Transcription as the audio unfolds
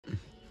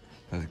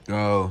Let's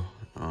go.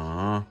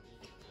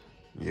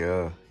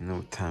 Yeah, you know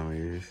what time it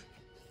is.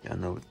 Y'all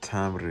know what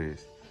time it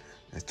is.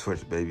 That's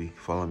Twitch, baby.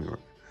 Follow me.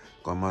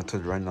 Go on my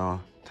Twitch right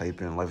now.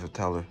 Type in Life of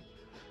Tyler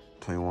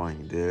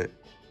 21. You did. You know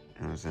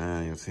what I'm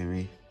saying? You'll see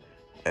me.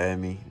 Add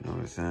me. You know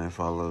what I'm saying?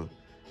 Follow.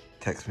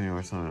 Text me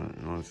or something.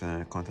 You know what I'm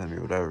saying? Contact me,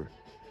 whatever.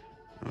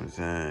 You know what I'm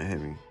saying? Hit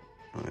me.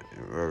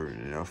 Whatever.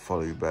 And I'll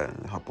follow you back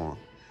and hop on.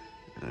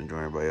 And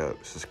join everybody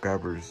up.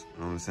 Subscribers.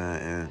 You know what I'm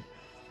saying? And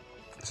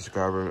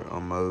subscriber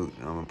mode.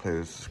 I'm gonna play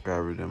with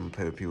subscribers. I'm gonna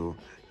play with people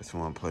that's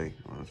want to play. You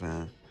know what I'm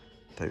saying?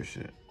 Type of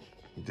shit.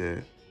 You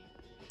did.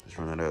 Let's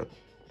run that up.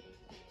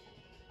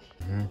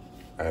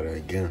 Add it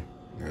again.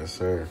 Yes,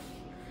 sir.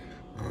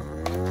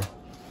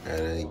 Add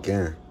it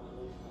again.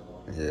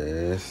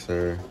 Yes,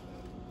 sir.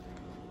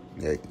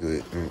 Yeah,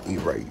 good. Eat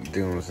right. You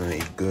do what I'm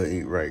saying? Eat good,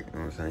 eat right. You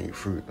know what I'm saying? Eat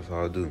fruit. That's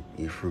all I do.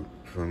 Eat fruit.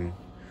 You feel me?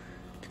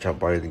 Get your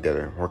body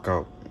together. Work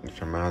out. Get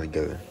your mind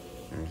together.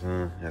 You know what I'm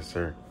saying? Yes,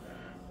 sir.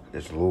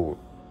 It's Lord.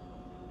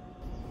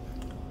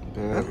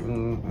 You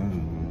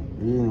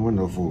didn't win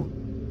no food.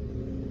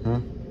 Huh?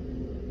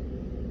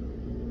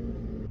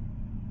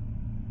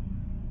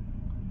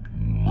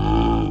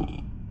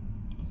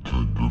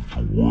 Take this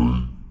away.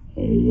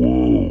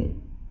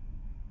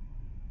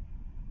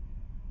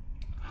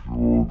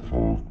 Oh,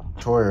 wow.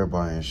 Toy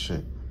everybody and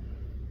shit.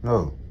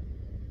 No.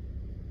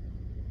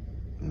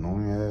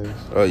 Annoying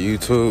ass.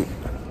 YouTube.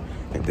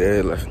 And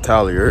Dad left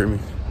Tyler, you heard me?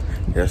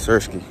 Yeah,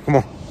 Sersky. Come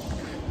on.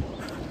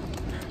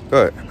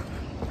 Go ahead.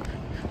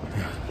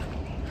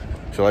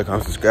 Feel like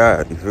I'm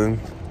subscribed, you feel me?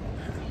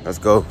 Let's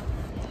go.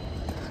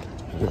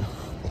 Yeah.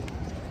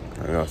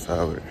 I got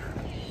outside with it.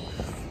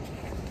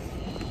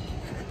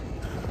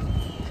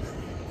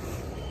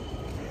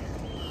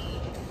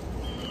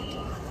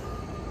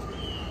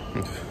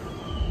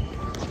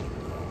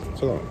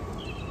 Chill out.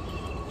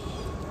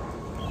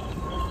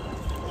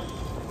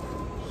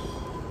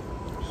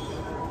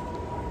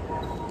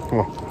 Come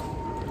on.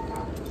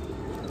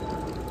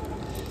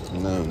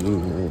 Nothing new,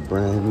 man.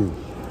 Brand new.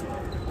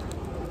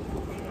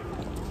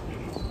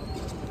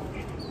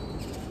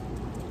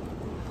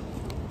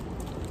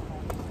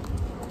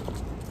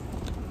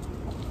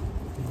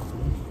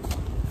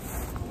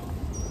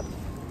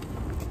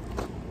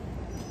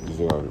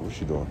 What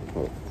you doing?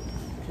 Oh,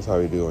 that's how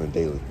we do on a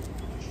daily.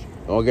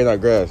 Don't get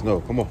that grass. No,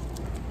 come on.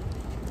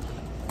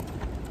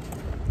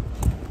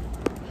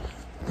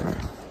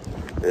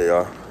 Yeah,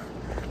 y'all.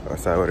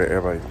 Outside with it.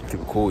 Everybody keep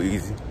it cool,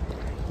 easy.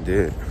 Did.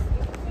 You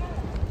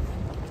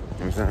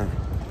know what I'm saying?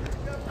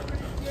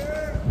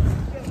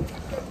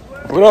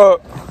 What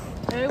up?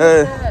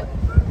 Hey, what's up?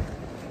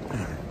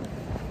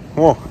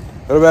 Come on.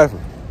 Go to the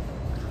bathroom.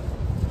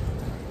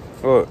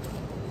 What?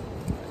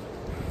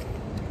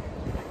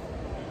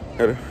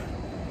 Get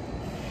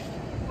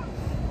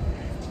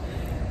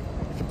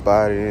your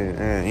body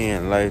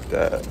in like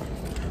that.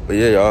 But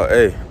yeah, y'all,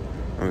 hey. You know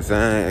what I'm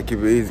saying? Keep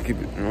it easy, keep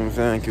it, you know what I'm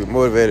saying? Keep it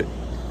motivated. You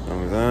know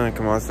what I'm saying?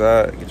 Come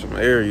outside, get some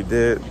air, you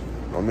did.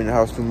 Don't be in the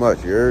house too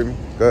much, you heard me?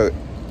 Go ahead.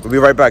 We'll be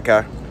right back,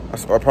 Kai. I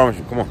promise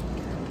you, come on.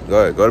 Go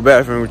ahead, go to the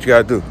bathroom, what you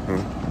gotta do. You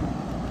know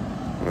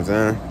what I'm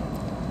saying?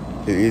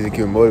 Keep it easy, keep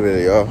it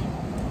motivated, y'all. You know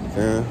what I'm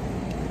saying?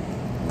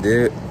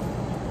 Did.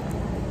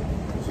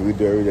 So we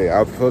do every day.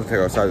 I was supposed to take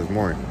her outside this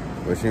morning,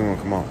 but she didn't want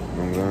to come out. You know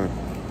what I'm saying?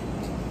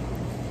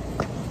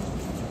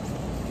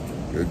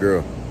 Good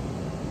girl.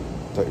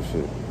 Type of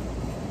shit.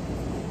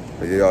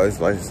 But yeah, y'all, this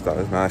lifestyle,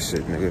 it's my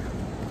shit, nigga.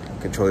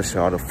 Control this shit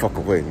all the fuck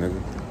away, nigga.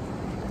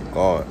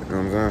 God, you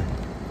know what I'm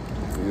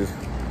saying?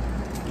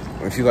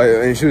 When she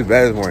and she was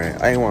bad this morning,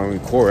 I didn't want to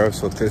record. I was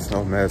so pissed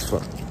off, mad as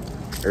fuck.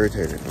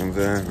 Irritated, you know what I'm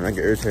saying? When I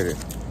get irritated,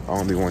 I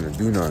don't be wanting to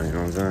do nothing, you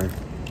know what I'm saying?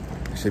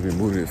 Shit be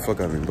moving the fuck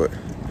out of me, but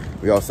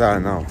we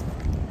outside now.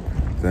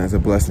 So it's a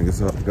blessing.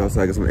 Go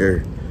outside, get some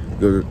air.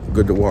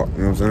 Good to walk,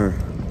 you know what I'm saying?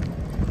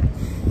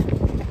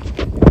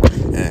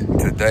 And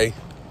today,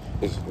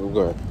 it's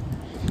good.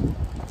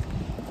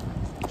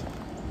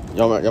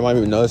 Y'all might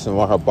be noticing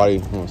why her body, you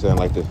know what I'm saying,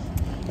 like this.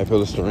 I feel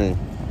Listerine.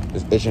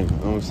 It's itching, you know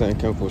what I'm saying?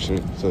 Chemical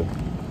shit, so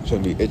it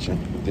shouldn't be itching.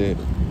 It did.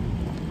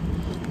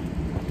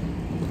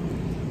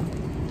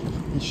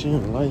 It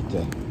shouldn't like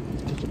that.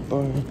 Get your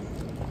body.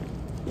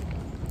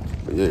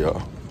 But yeah,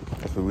 y'all,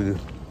 that's what we do.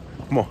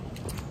 Come on.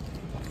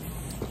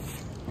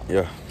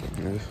 Yeah,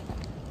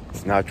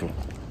 it's natural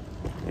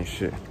and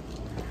shit. You know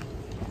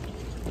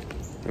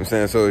what I'm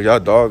saying? So y'all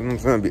dog, you know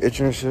what I'm saying, be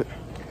itching and shit,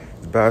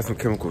 buy some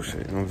chemical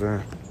shit, you know what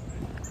I'm saying?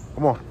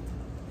 Come on.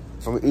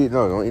 Don't eat,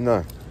 no, don't eat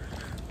nothing.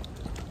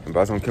 And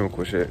buy some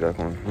chemical shit that's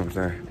gonna, you know what I'm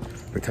saying,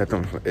 protect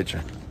them from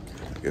itching.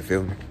 You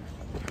feel me?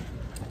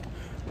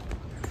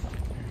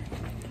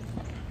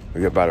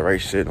 We gotta buy the right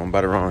shit, don't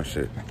buy the wrong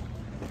shit. You know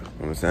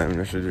what I'm saying?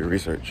 Make sure you do your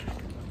research.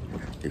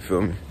 You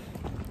feel me?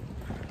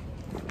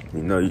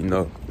 You know, you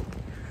know.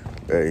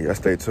 Hey, y'all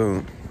stay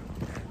tuned.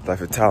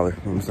 Life of Tyler, you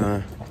know what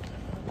I'm saying?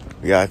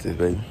 We got this,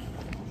 baby.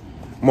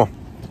 Come on.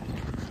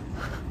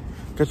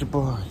 Catch your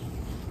boy.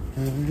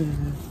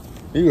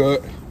 You got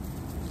it.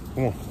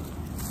 Come on.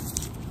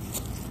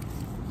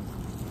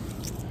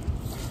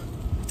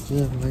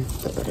 Yeah, like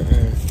that.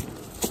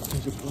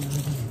 Catch your boy.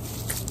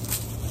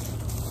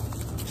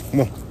 Come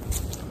on.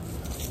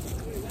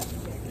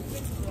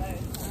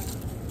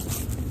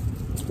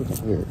 Look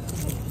here.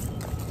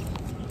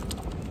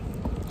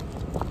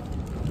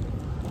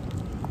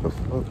 The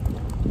fuck?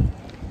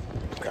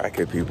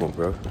 Crackhead people,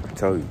 bro. I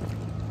tell you.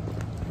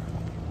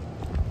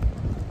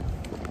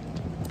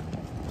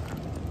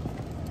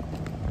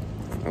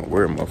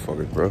 Weird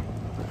motherfuckers, bro.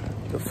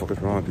 What the fuck is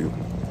wrong with people?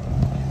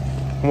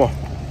 Come on.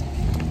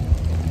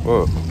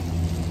 Whoa.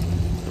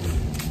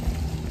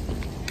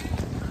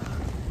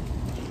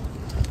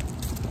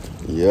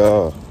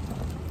 Yeah.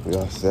 We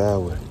outside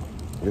with.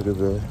 Look at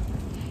that.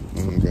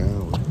 I'm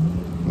down with.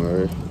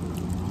 Alright.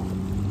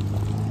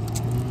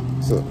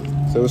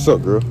 So what's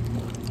up, girl?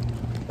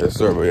 Yes,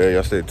 sir, but yeah,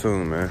 y'all stay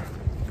tuned, man.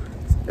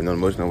 Ain't no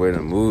much no way in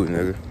the mood,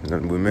 nigga.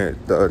 Nothing we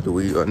met. The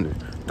we under.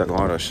 Talking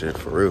all that shit,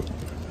 for real.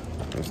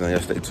 I'm saying,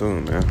 y'all stay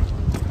tuned, man.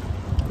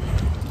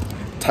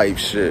 Type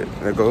shit.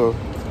 Let go.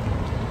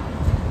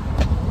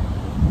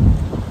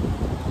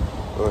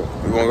 Where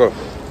you wanna go?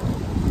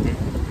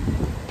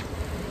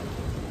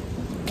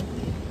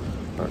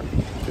 Alright.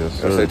 Yes,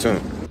 sir. Y'all stay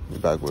tuned. Be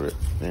back with it.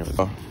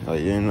 Anyway,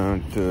 like, you know,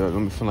 let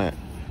me feel like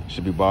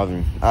should be bothering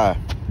me.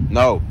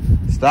 No.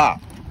 Stop.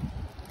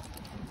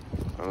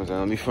 You know what I'm saying?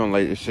 Let me feel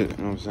like this shit, you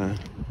know what I'm saying?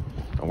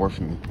 Don't work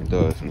for me. It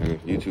does, nigga.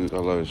 YouTube, I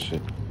love this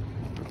shit.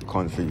 I'm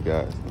calling for you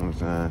guys, you know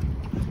what I'm saying?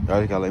 Y'all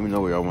just gotta let me know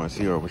what y'all wanna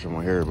see or what y'all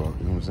wanna hear about,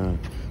 you know what I'm saying?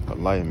 A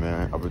light,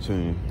 man,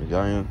 opportunity. If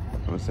y'all in, you know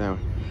what I'm saying?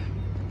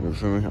 You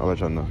feel me? I'll let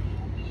y'all know.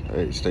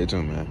 Hey, stay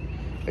tuned, man.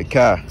 Hey,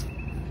 Kai.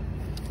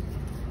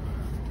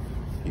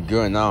 You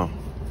good now?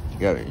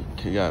 You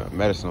got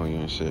medicine on you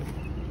and shit.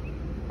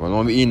 Well,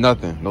 don't be eating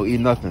nothing. Don't eat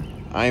nothing.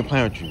 I ain't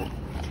playing with you.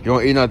 You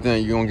don't eat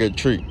nothing, you gonna get a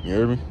treat. You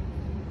hear me?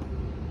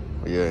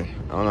 But yeah,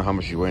 I don't know how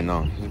much you weigh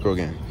now. Just go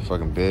again.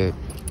 Fucking big.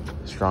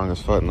 Strong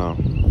as fuck now.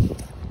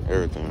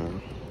 Everything,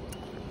 man.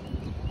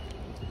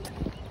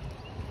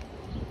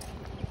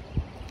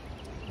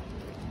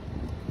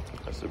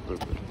 That's a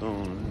good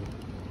stone, man.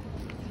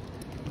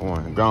 Come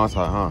on, ground's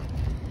hot, huh?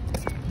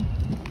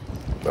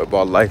 But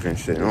about life and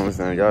shit, you know what I'm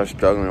saying? Y'all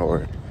struggling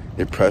or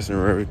depressing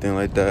or everything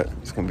like that,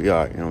 it's gonna be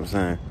alright, you know what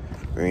I'm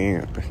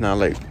saying? It's not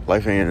like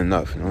life ain't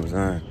enough, you know what I'm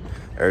saying?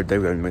 Every day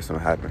we gotta make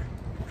something happen.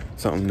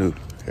 Something new,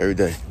 every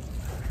day.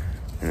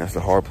 And that's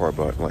the hard part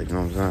about it, like, you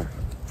know what I'm saying?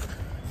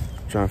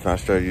 Trying to find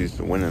strategies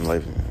to win in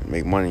life and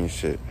make money and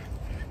shit. You know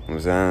what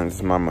I'm saying? This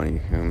is my money, you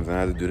know what I'm saying? I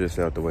have to do this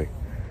out the way. You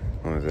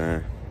know what I'm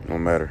saying? No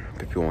matter.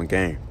 Put people on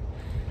game.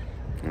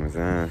 You know what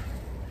I'm saying?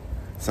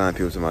 Sign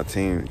people to my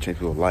team, change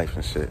people's life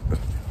and shit.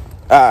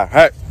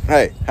 Hey.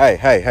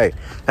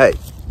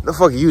 The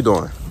fuck are you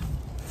doing?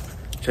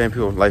 Change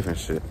people's life and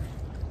shit.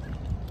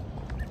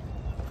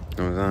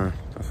 You know what I'm saying?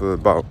 That's what it's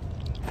about.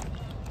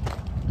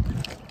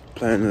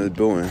 Planning and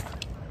doing.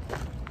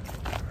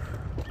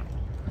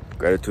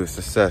 Gratitude,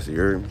 success, you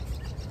heard me?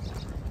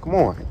 Come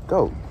on,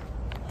 go.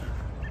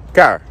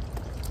 Car.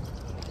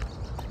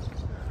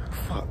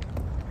 Fuck.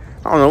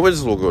 I don't know what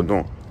this little girl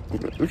doing.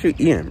 What you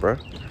eating, bro?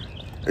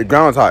 The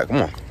ground's hot.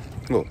 Come on.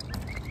 Look.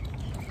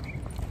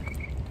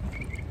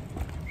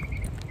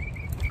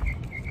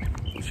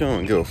 She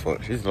don't give a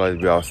fuck. She just like to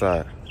be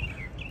outside.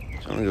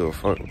 She don't give a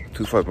fuck.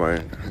 Too fuck by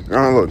it.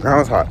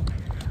 Ground's hot.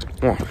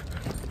 Come on.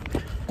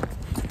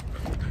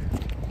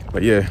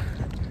 But yeah,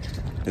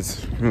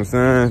 it's, you know what I'm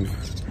saying?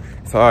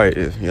 It's alright.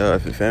 If your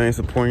family ain't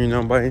supporting you,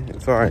 nobody,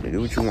 it's alright. Do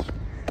what you want.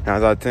 9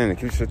 out of 10,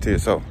 keep shit to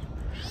yourself.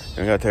 You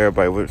don't gotta tell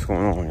everybody what's going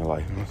on in your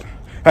life. You know what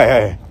I'm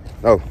saying? Hey.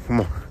 No,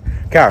 come on.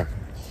 Karen.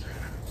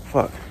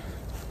 Fuck.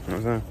 You know what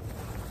I'm saying?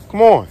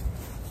 Come on.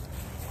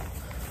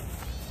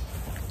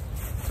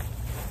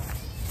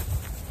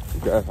 You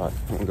got hot.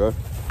 Come on, go.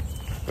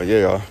 But yeah,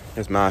 y'all.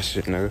 It's my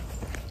shit, nigga.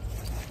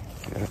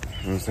 Yeah, you know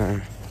what I'm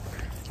saying?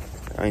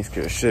 I ain't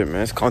scared of shit,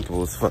 man. It's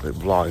comfortable as fuck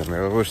blogging,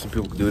 man. I wish some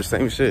people could do the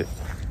same shit.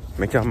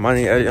 Make y'all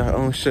money at your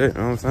own shit, you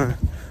know what I'm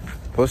saying?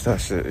 Post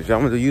that shit. If y'all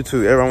wanna do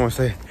YouTube, everyone wanna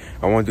say,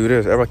 I wanna do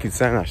this. Everybody keeps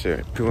saying that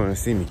shit. People wanna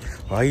see me.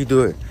 Why you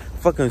do it?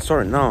 Fucking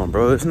start now,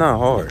 bro. It's not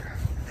hard. You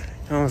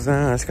know what I'm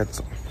saying? I just got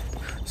some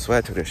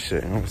sweat to this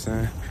shit, you know what I'm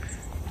saying?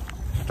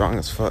 Strong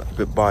as fuck,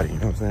 good body, you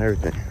know what I'm saying?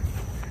 Everything.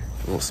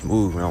 A little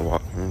smooth when I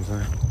walk, you know what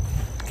I'm saying?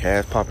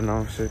 Calves popping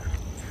on shit.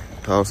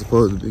 How it's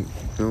supposed to be, you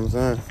know what I'm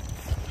saying?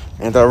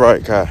 Ain't that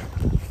right, Kai?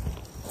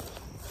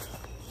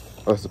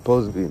 How it's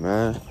supposed to be,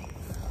 man.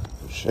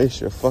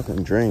 Chase your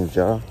fucking dreams,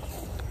 y'all.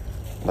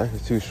 Life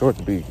is too short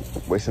to be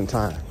wasting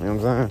time, you know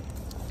what I'm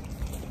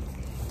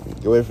saying?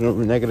 Get away from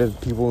the negative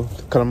people,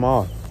 cut them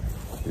off.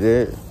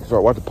 Yeah,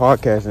 start watching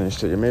podcasts and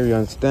shit. Maybe you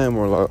understand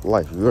more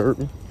life, you heard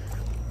me?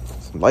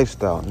 Some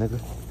lifestyle, nigga.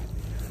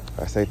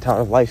 I say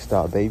Tyler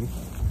lifestyle, baby.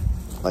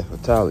 Life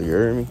with Tyler, you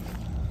heard me?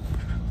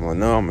 Well,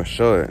 no, I'm gonna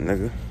show it,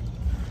 nigga.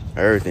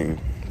 Everything.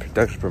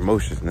 Production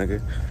promotions,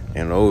 nigga.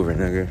 And over,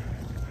 nigga.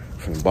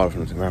 From the bottom,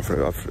 from the ground,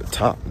 up to the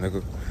top,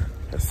 nigga.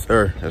 Yes,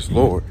 sir. That's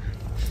Lord.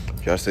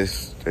 Y'all stay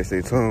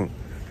tuned.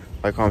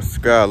 Like, comment,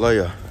 subscribe. Love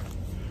y'all.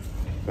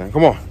 Man,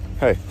 come on.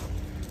 Hey.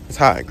 It's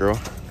hot, girl.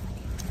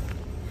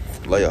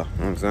 Love y'all. You know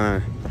what I'm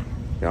saying?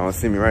 Y'all don't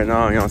see me right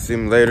now. Y'all don't see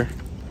me later.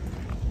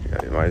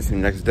 You might see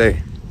me next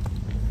day.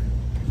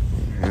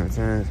 know what I'm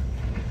saying?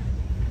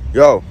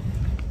 Yo,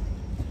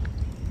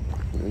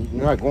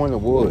 you're not going to the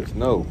woods.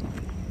 No.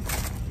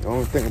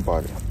 Don't think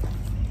about it.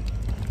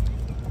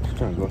 Just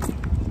trying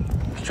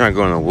to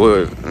go in the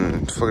woods.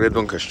 And the fuck, they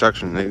doing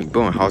construction. They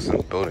building houses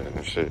and buildings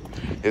and shit.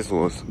 This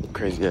was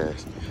crazy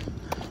ass.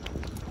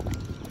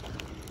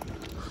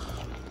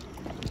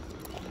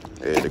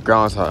 Yeah, the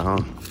ground's hot,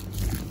 huh?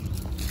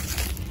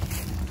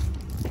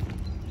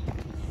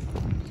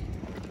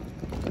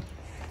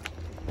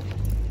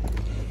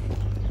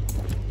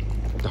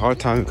 The hard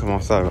time to come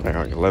outside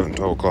like 11,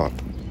 12 o'clock.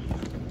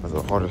 That's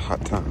the hardest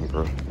hot time,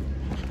 bro.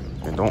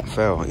 And don't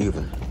fail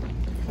either.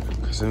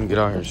 Cause soon get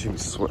out here, she be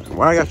sweating.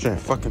 Why I got your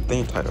fucking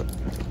thing tied up?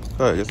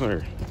 Go ahead, get some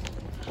here.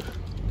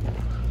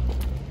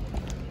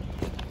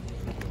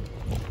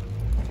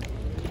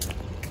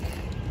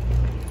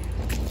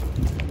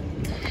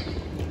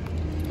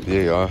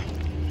 Yeah, y'all.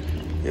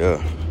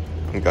 Yeah.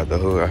 I got the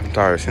hood. I'm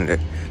tired of seeing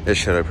this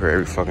shit up here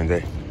every fucking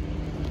day.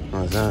 You know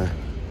what I'm saying?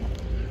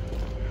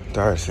 I'm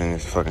tired of seeing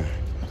this fucking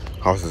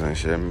houses and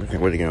shit. I can't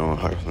wait to get on a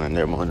house in my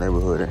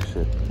neighborhood and shit.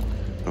 You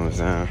know what I'm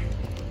saying?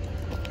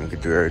 We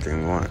can do everything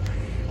we want.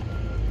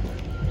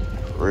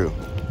 For real.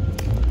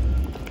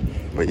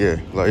 But yeah,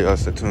 love y'all.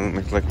 Stay tuned.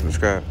 Make sure like and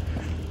subscribe.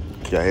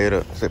 Keep your head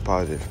up. Stay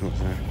positive. You know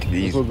what I'm saying?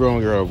 These little girl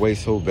and girl way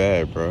so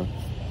bad, bro.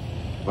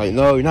 Like,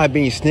 no, you're not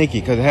being sneaky,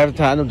 because half the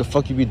time I know what the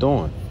fuck you be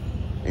doing.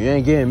 And you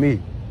ain't getting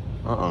me.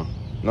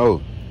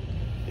 No.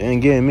 You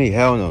ain't getting me.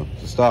 Hell no.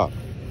 So stop.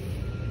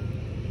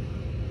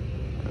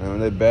 And when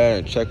they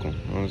bad, check them. You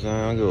know what I'm saying?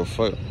 I don't give a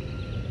fuck.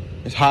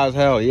 It's hot as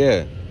hell,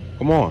 yeah.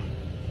 Come on.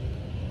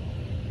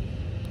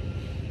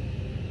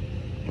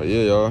 But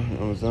yeah, y'all. You know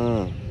what I'm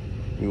saying?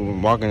 You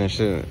been walking and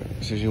shit.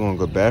 Since you want to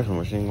go to the bathroom,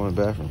 or she ain't going to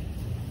the bathroom.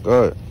 Go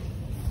ahead.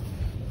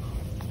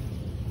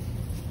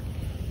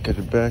 Get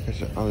it back. I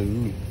said,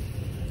 hallelujah.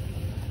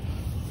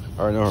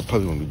 I already know her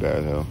puppy gonna be bad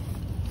as hell.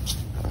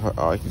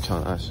 I keep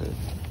telling that shit.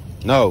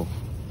 No.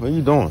 What are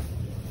you doing?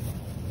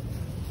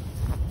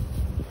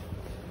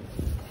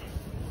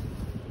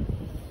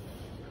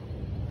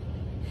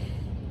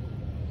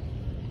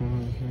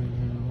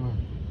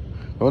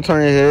 Don't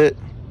turn your head.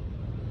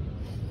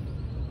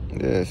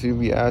 Yeah, see you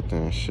be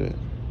acting and shit.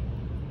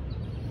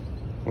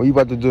 What you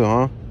about to do,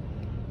 huh?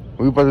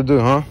 What you about to do,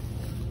 huh?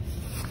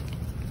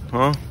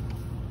 Huh?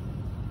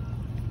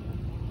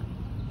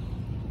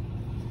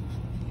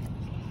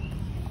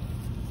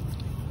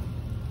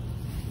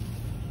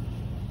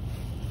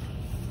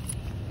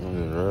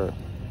 Right.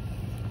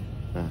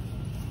 Yeah.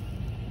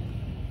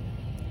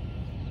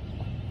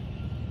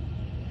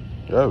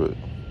 Grab it.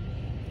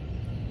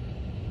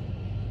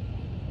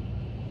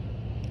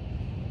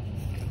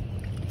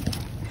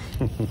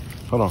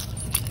 Hold on.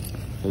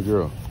 Hey,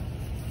 girl.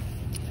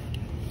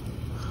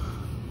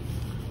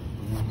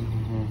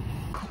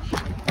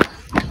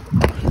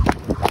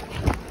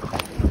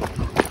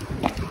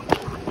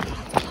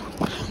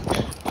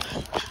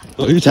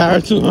 Oh, you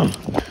tired too, huh?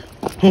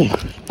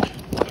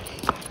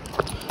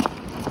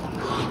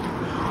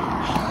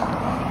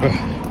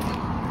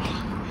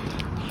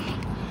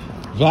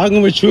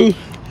 Vlogging with you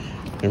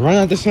and run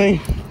out the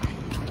same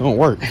don't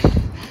work.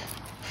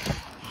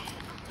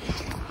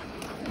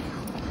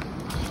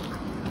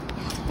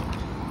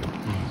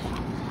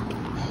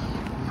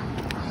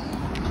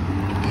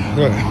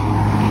 Good.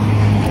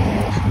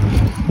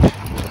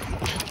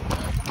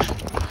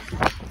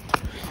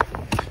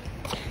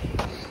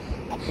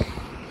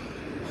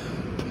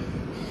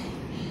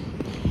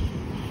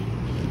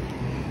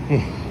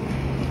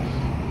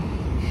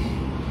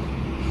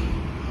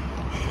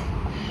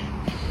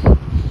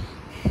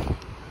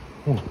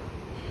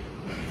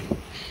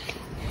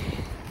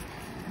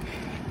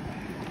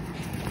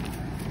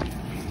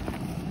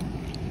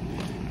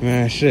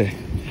 Man, shit.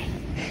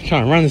 I'm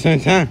trying to run at the same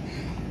time.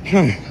 I'm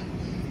trying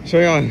to show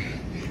y'all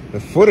the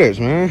footage,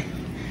 man.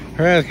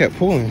 Her ass kept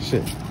pulling and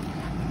shit.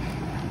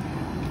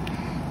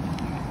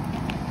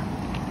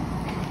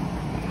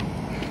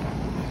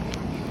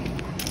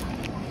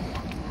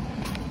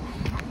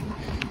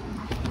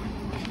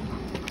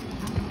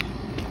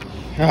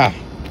 Ah.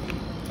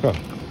 Go.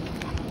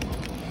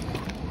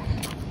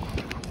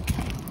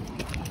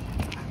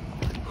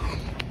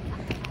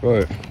 Go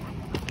ahead.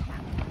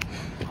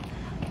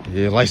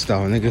 Yeah,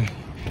 lifestyle, nigga.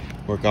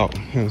 Work out,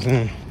 you know what I'm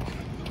saying?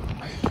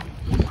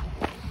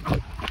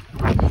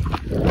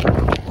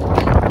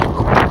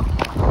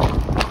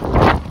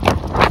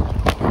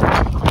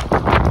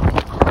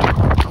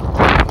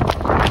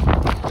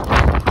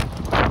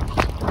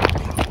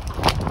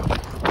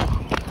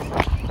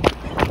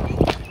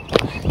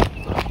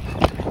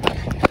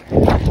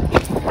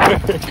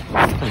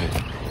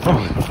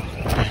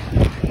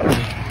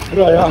 Good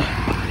on, y'all.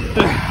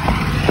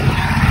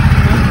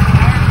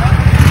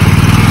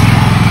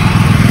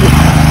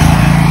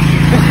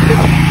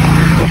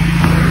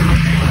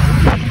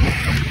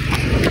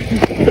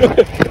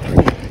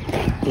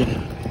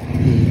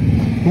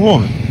 Come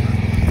on.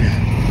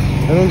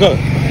 Let him go.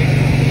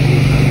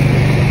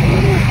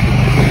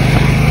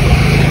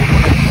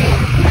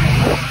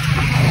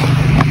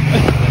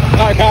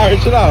 Alright, Kyrie,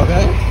 chill out,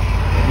 man.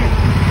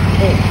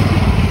 You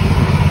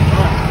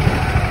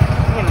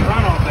wanna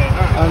run all day,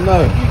 huh? I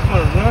know. You just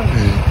wanna run?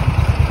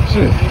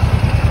 Shit.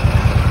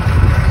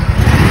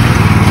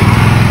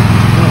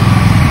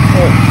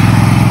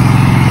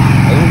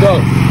 Let him go.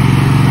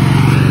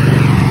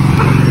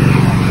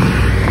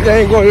 Yeah,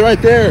 ain't going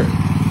right there.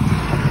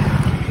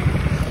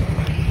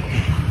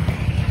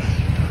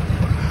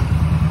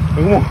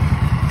 Come on.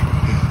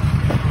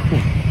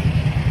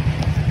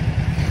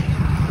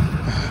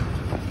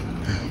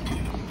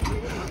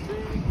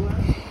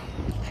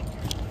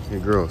 Hey,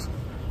 girls.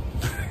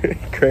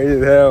 Crazy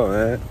as hell,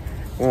 man.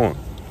 Come on.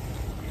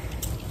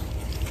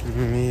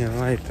 Me, I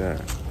like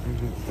that.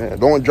 Yeah,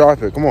 don't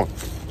drop it. Come on.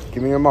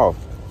 Give me your mouth.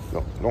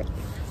 No, don't.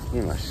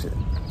 Give me my shit.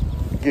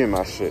 Give me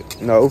my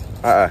shit. No.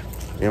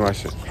 Give me my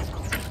shit.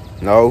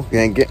 No, you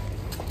ain't get.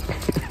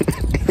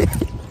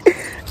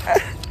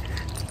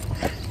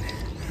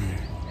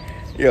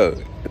 Yo,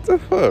 what the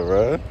fuck,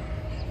 bro?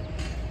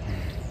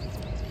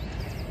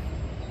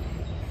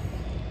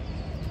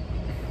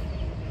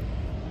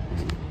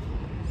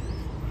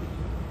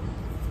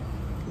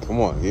 Come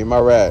on, give me my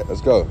rad.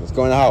 Let's go. Let's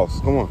go in the house.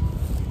 Come on.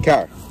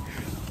 Car.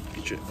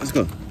 Let's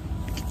go.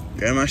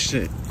 Get my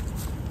shit.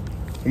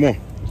 Come on.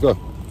 Let's go.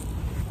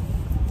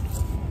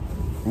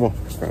 Come on.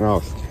 Go in the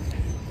house.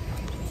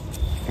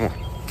 Come on.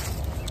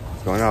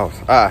 Let's go in the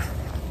house.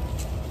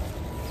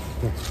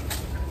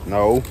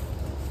 No.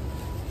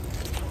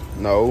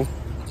 No.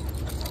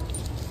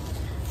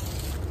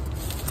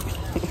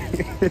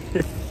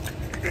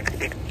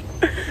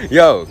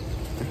 Yo.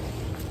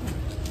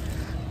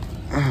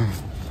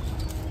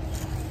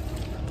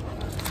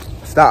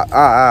 Stop.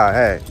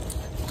 Hey.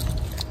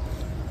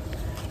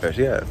 Yo,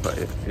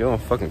 you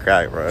don't fucking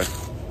cry, bro.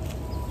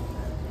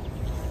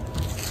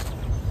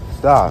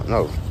 Stop.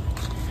 No.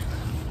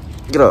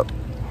 Get up.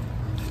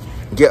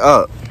 Get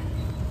up.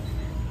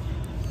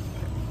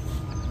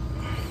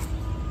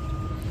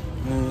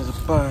 There's a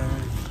fire.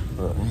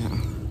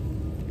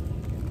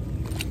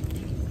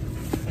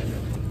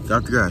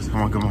 Drop the grass.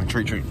 Come on.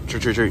 Treat. Hey,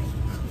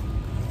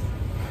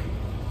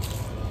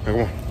 come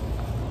on.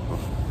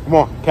 Come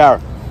on,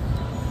 Kara.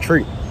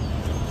 Treat.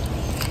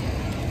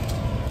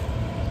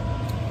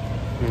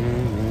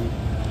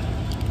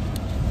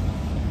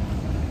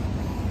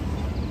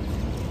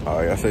 Oh,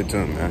 yeah, say to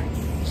him, man.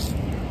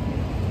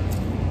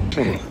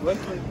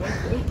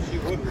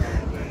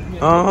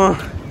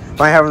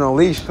 If I ain't having no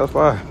leash, that's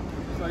why.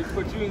 So he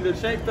put you in good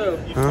shape, though.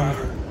 You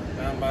father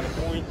down by the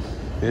point.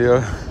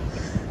 Yeah.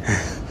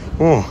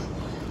 Come on.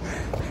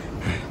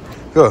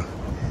 Go.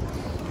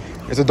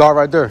 It's a dog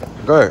right there.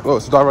 Go ahead. Look,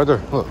 it's a dog right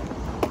there. Look.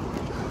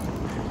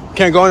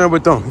 Can't go in there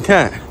with them. You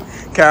can't.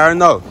 Kara,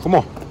 no. Come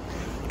on.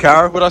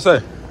 Kara, what'd I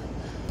say?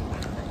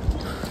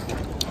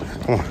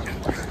 Come on.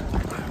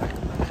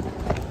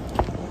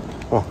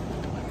 Come on.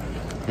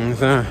 You know what I'm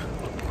saying?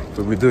 That's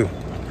what we do.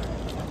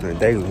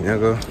 Daily,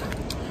 nigga.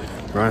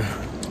 Run. You know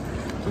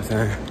what I'm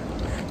saying?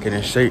 Get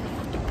in shape. You know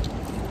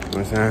what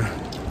I'm saying?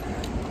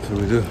 That's what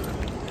we do.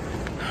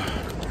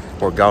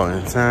 Work out, you know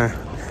what I'm saying?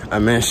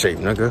 I'm in shape,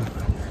 nigga.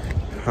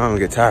 I don't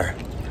get tired.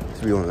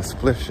 To be on the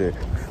split shit.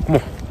 Come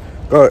on.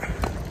 Go ahead.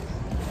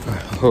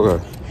 Okay.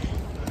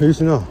 Who used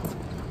to know?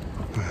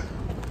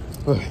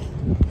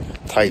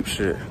 Type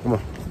shit. Come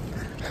on.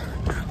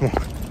 Come on.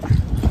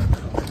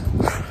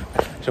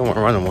 She don't want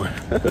to run no more.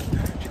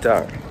 She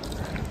tired.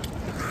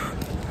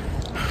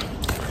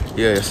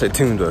 Yeah, stay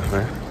tuned though,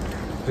 man.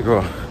 The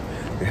girl,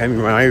 they had me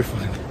run every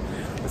fucking. You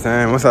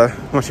know what I'm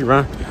saying? Once she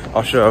run,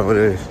 I'll show her what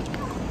it is.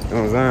 You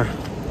know what I'm saying?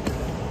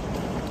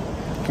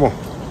 Come on.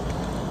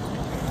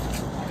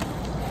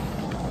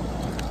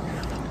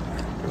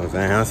 You know what I'm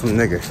saying? I'm some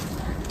nigga.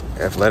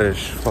 Athletic,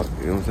 fuck,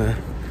 you know what I'm saying?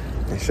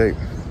 In shape.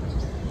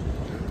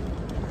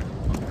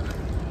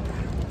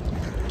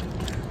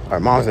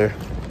 Alright, mom's there.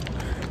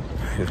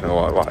 He's gonna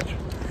watch.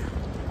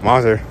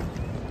 Mom's there.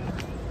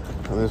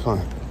 Oh, this fun.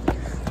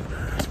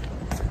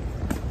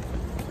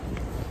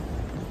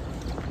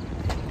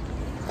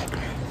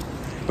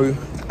 Who you?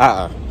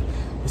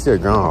 You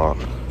said groundhog.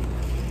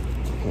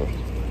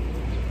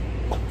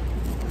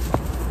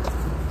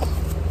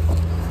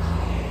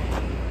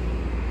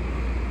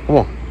 Come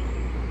on.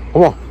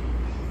 Come on.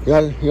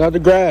 You got the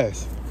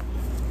grass.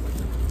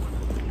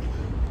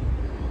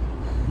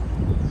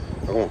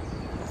 Come on.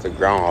 It's a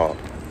groundhog.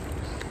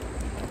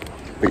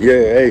 But yeah,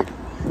 hey,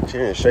 she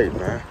in shape,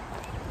 man.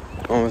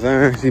 You know what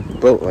I'm saying? She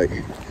built like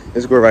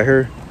this girl right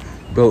here,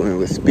 built in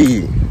with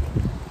speed.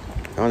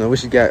 I don't know what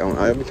she got on.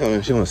 I be telling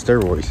her she on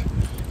steroids.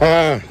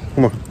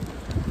 Come on.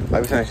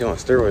 I be saying she on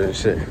steroids and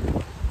shit. You know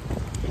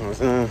what I'm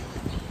saying?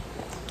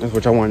 That's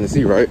what y'all wanted to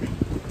see, right?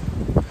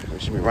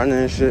 She be running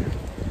and shit.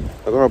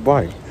 Look at her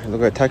body.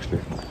 Look at her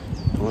texture.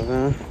 You know what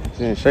I'm saying?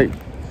 She in shape.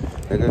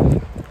 Nigga.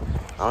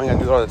 I don't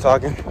gotta do all the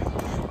talking.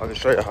 I'll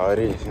just show you how it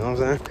is. You know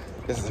what I'm saying?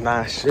 This is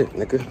my shit,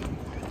 nigga.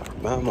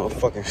 My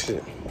motherfucking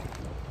shit.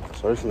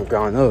 Started from the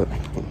ground up.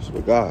 That's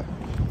with God.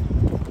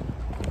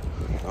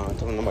 I don't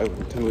tell nobody to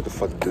tell me what the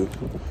fuck to do. You know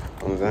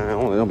what I'm saying? I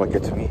don't let nobody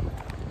get to me.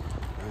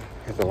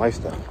 It's a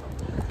lifestyle.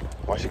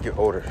 Watch it get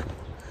older. You know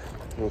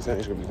what I'm saying?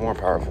 It's gonna be more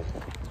powerful.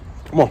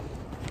 Come on.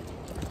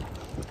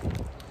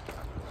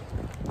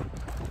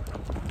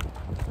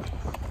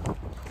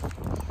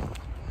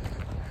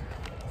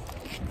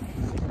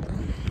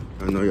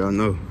 know y'all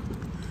know.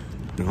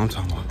 You know what I'm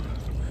talking about.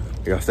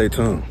 Y'all stay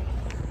tuned.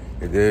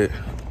 You did?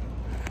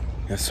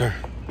 Yes, sir.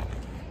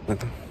 Look.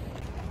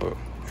 Oh,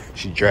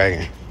 she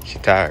dragging. She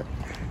tired.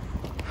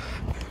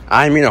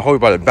 I ain't mean to hold you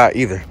by the back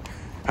either.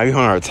 I be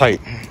holding her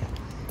tight. You know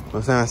what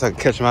I'm saying? So I can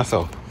catch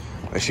myself.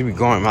 Like she be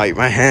going, like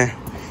my hand.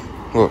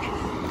 Look,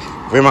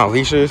 where my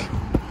leash is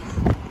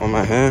on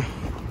my hand.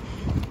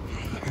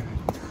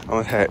 I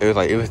almost had,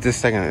 it was this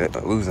second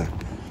losing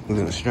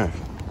the strength.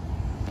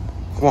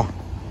 Come on.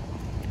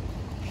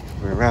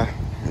 We're right.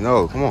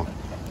 No, come on.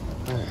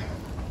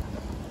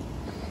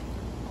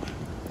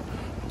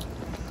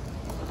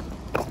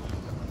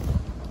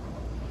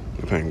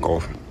 We're playing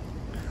golf.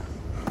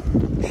 You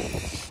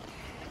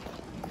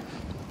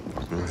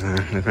know what I'm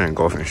saying? They're playing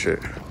golf and shit.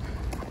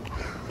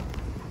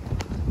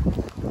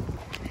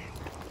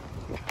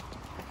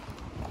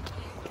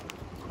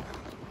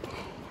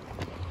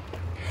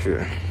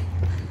 Shit.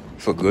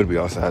 Feel good to be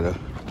outside though.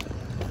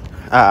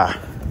 Ah.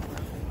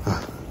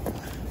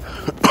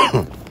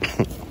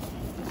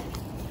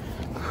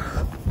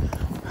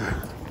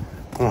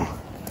 Come on.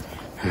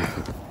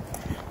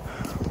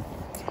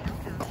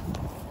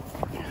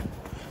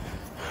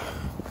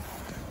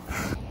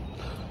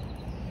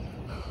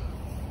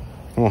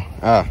 Come on.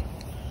 Ah.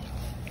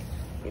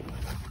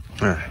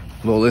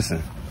 Well,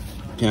 listen.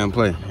 Can't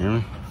play, you hear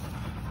me?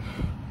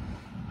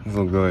 This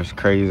little girl is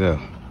crazy though.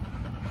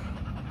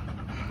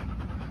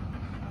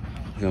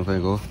 You gonna play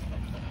golf?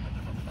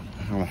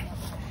 Come on.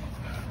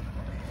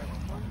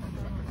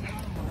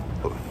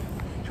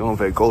 She wanna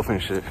play golf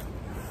and shit.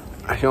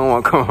 She don't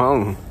wanna come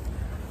home.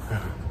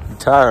 You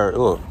tired?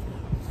 Look.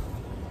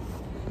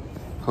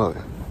 Look.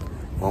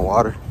 Want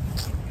water?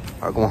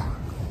 Alright, come on.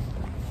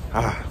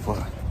 Ah,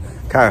 fuck.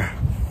 Kyra.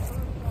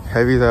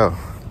 Heavy though.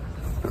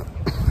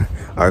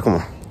 Alright, come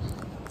on.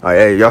 Alright,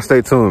 hey, y'all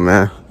stay tuned,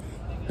 man.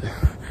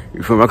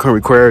 You feel me? I couldn't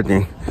record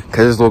everything.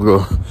 Cause this little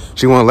girl,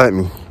 she won't let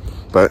me.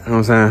 But, you know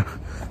what I'm saying?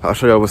 I'll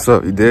show y'all what's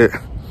up. You did?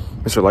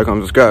 Make sure like,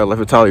 comment, subscribe.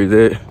 Left it Tyler, you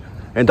did?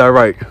 Ain't that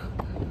right?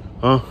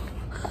 Huh?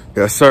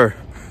 Yes, sir.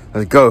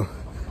 Let's go.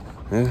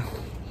 Yeah.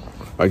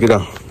 Alright, get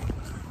down.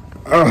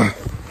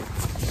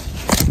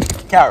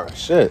 Kyra,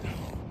 shit.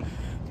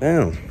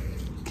 Damn.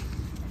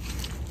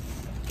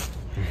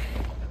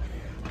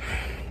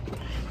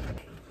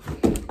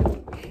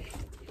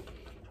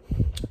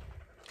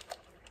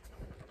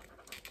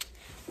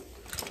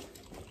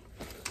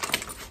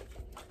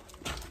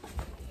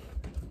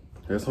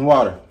 Here's some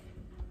water.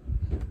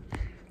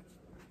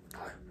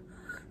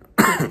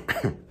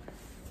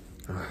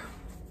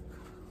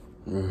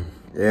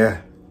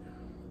 Yeah.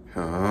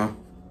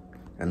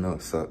 I know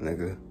what's up,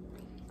 nigga.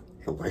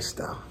 Your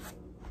lifestyle.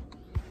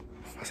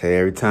 I say it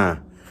every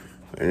time.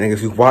 Niggas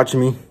who's watching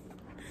me, you know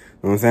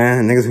what I'm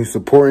saying? Niggas who's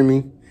supporting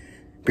me,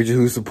 bitches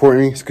who's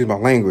supporting me, excuse my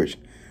language.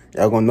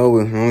 Y'all gonna know,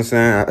 you know what I'm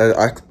saying?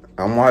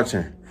 I'm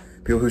watching.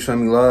 People who show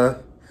me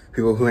love,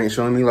 people who ain't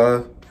showing me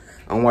love.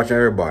 I'm watching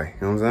everybody, you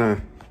know what I'm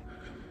saying?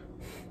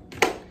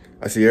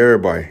 I see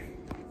everybody.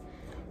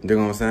 You know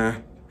what I'm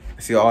saying?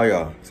 I see all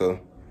y'all. So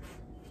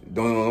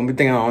don't be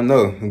thinking I don't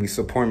know. Be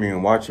supporting me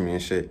and watching me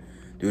and shit.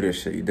 Do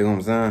this shit. You know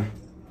what I'm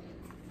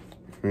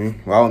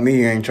saying? Without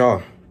me, it ain't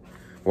y'all.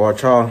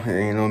 Without y'all, it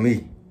ain't no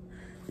me.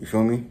 You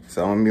feel me?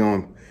 So I'm gonna be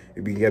on.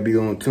 You gotta be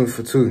on 2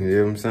 for 2. You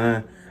know what I'm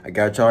saying? I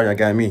got y'all. Y'all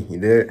got me. You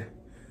did? You know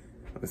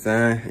what I'm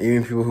saying?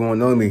 Even people who don't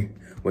know me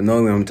will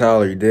know me. I'm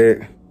Tyler. You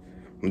did?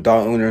 I'm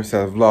dog owner,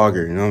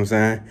 self-vlogger. You know what I'm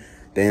saying?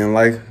 Day in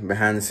life,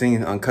 behind the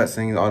scenes, uncut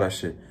scenes, all that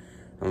shit. You know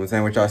what I'm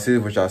saying? What y'all see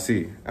is what y'all see.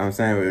 You know what I'm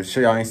saying? But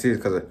shit y'all ain't see is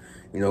because of,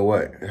 you know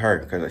what, her.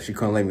 Because she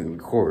couldn't let me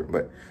record.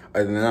 But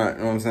other than that, you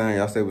know what I'm saying?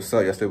 Y'all stay what's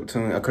up. Y'all stay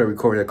tuned. I could have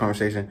recorded that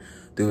conversation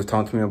dude was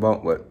talking to me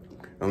about, but, you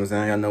know what I'm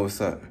saying? Y'all know what's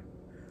up.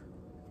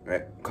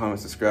 Right? Comment,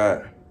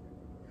 subscribe.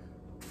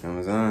 You know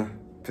what I'm saying?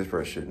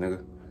 Pittsburgh shit,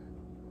 nigga.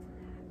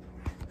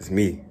 It's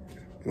me.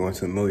 Going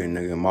to a million,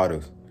 nigga,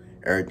 models.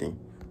 Everything.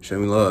 Show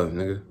me love,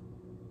 nigga.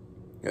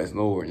 Yes,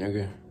 Lord,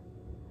 nigga.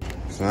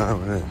 It's not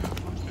over there.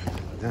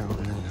 Down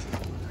there.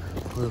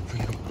 Put up in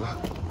the block.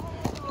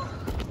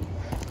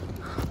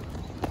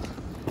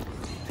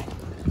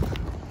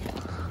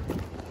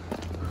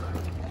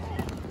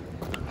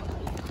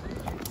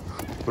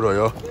 What up,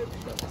 y'all?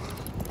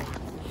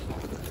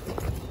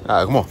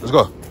 Alright, come on, let's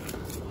go.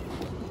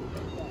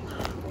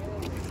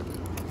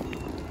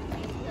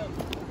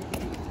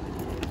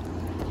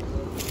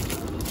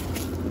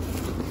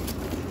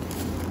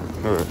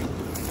 Alright.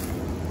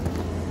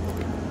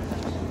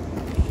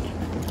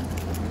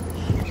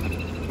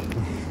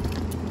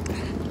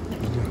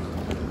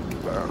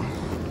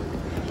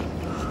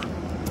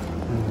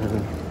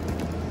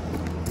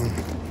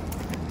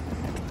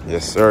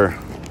 Yes, sir.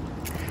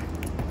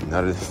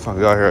 Now this fuck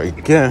out here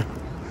again.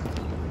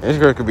 This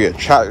girl could be a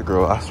track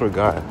girl, I swear to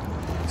God.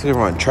 She could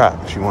run track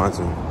if she wanted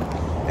to.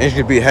 And she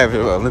could be half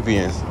of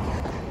Olympians.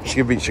 She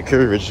could be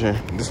Shakira Richardson.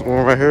 This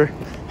one right here,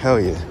 hell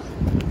yeah.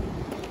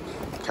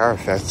 Car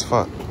fast as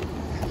fuck.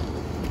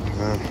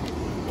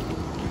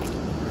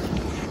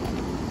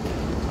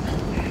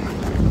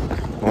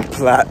 On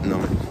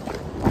platinum.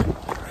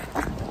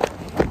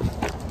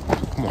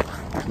 Come on.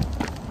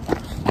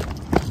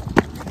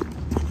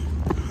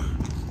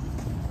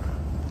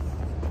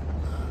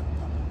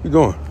 You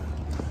going?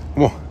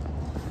 Come on.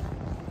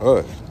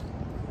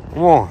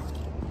 Come on.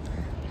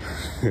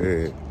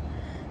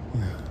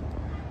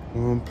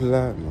 One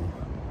platinum.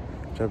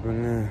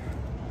 Jumping in.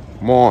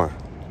 Come on.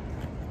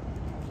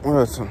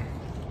 What's up?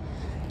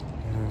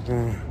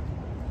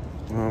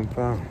 One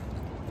pound.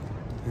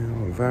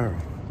 Viral.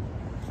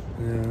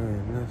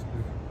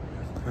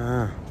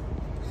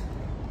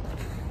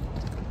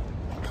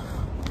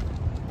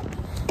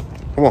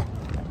 Come on.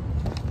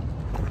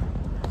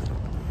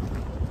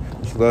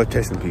 Just love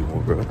chasing people,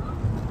 bro.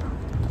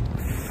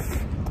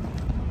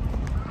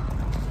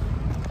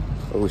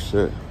 Oh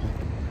shit.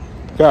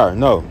 Car,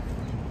 no.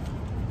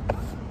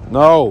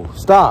 No,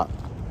 stop.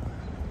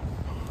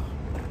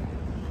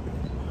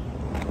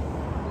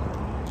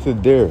 It's a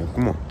deer.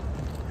 Come on.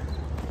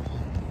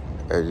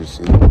 As you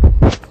see,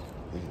 there's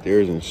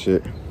deers and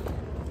shit.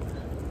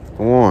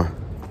 Come on.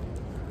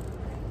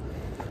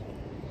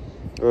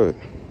 Good.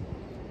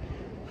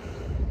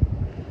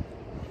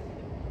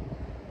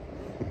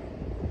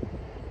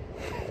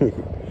 Let's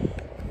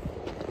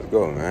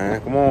go,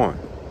 man. Come on.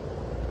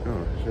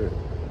 Oh, shit.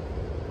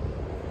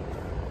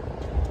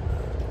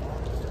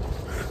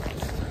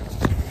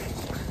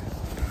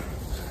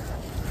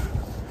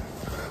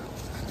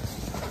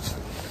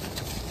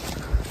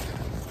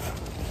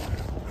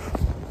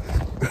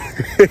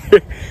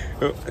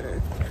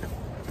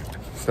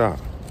 Stop.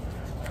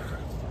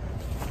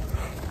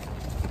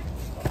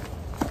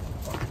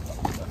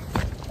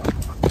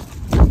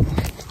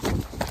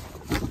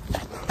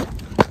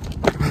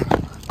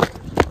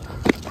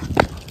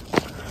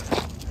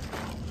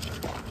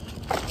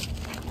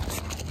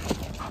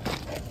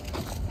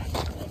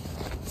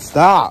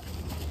 Stop.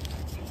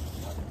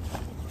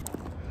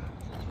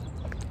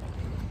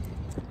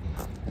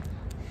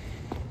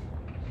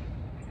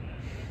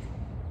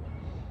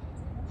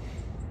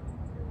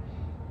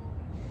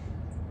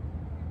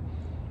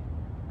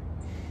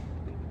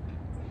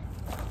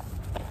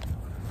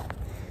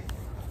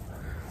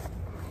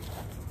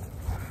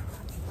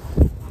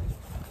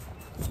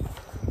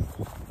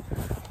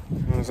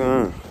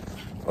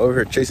 Over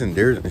here chasing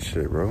deers and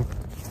shit, bro.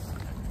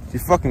 You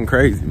fucking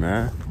crazy,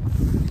 man.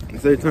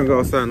 It's every time I go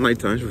outside at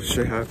nighttime,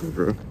 shit happens,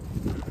 bro.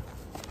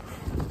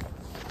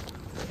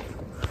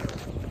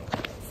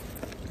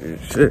 And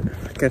shit,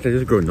 I can't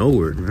just go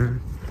nowhere,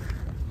 man.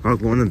 I'll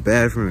go in the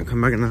bathroom and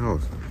come back in the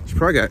house. She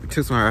probably got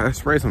tips on her ass,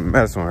 spray some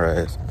medicine on her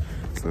ass.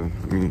 So,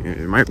 I mean,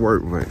 it might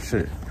work, but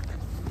shit.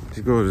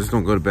 Just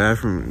don't go to the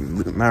bathroom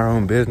and mind her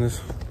own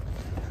business.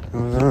 You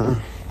know what I'm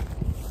saying?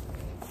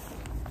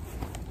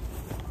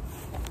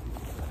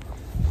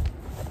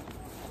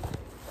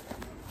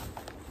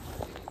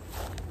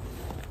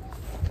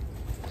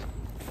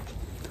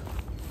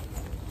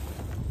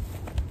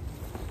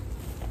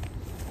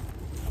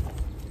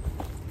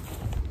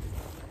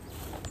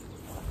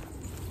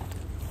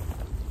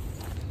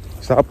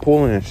 Stop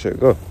pulling and shit.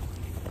 Go.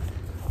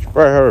 She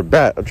probably heard her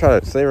bat. I try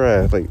to save her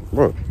ass. Like,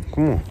 bro,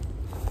 come on.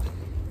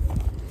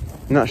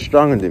 You're not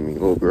stronger than me,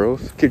 little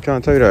girls. Keep trying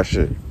to tell you that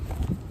shit.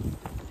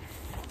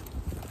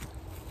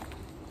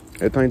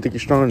 Every time you think you're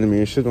stronger than me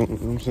and shit, don't, you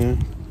know what I'm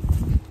saying?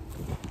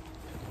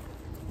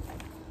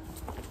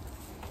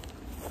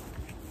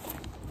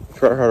 She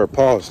probably heard her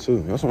paws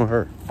too. That's on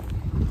her.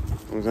 You know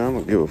what I'm saying? I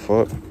don't give a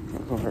fuck.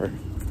 That's on her.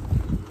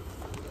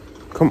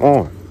 Come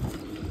on.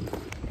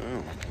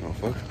 Damn,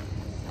 motherfucker.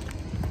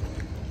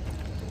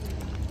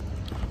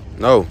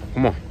 No,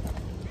 come on.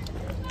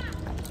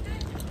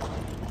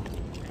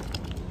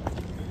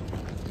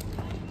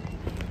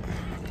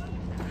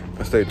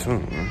 Stay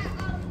tuned, man.